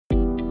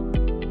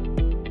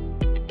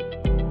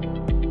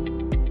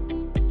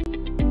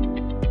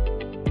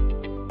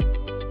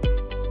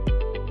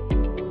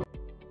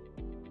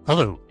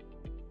Hello,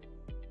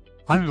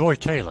 I'm Roy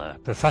Taylor,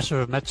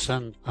 Professor of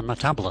Medicine and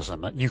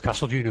Metabolism at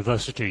Newcastle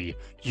University,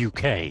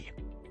 UK.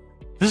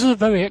 This is a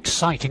very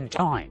exciting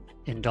time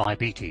in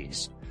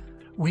diabetes.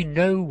 We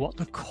know what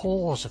the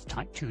cause of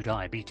type 2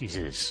 diabetes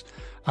is,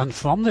 and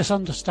from this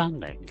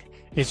understanding,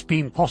 it's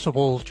been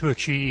possible to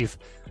achieve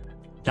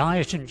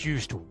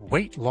diet-induced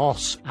weight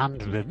loss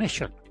and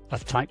remission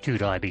of type 2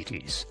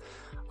 diabetes.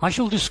 I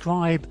shall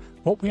describe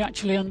what we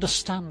actually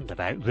understand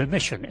about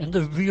remission in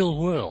the real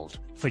world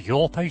for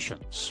your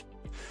patients.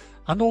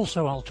 And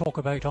also I'll talk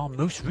about our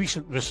most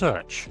recent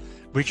research,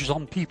 which is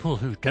on people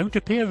who don't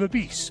appear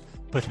obese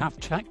but have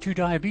type 2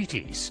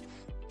 diabetes.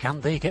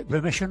 Can they get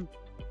remission?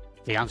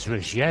 The answer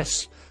is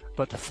yes,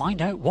 but to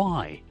find out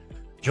why,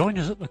 join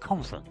us at the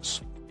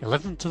conference,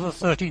 11th to the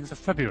 13th of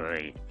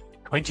February,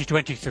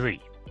 2023.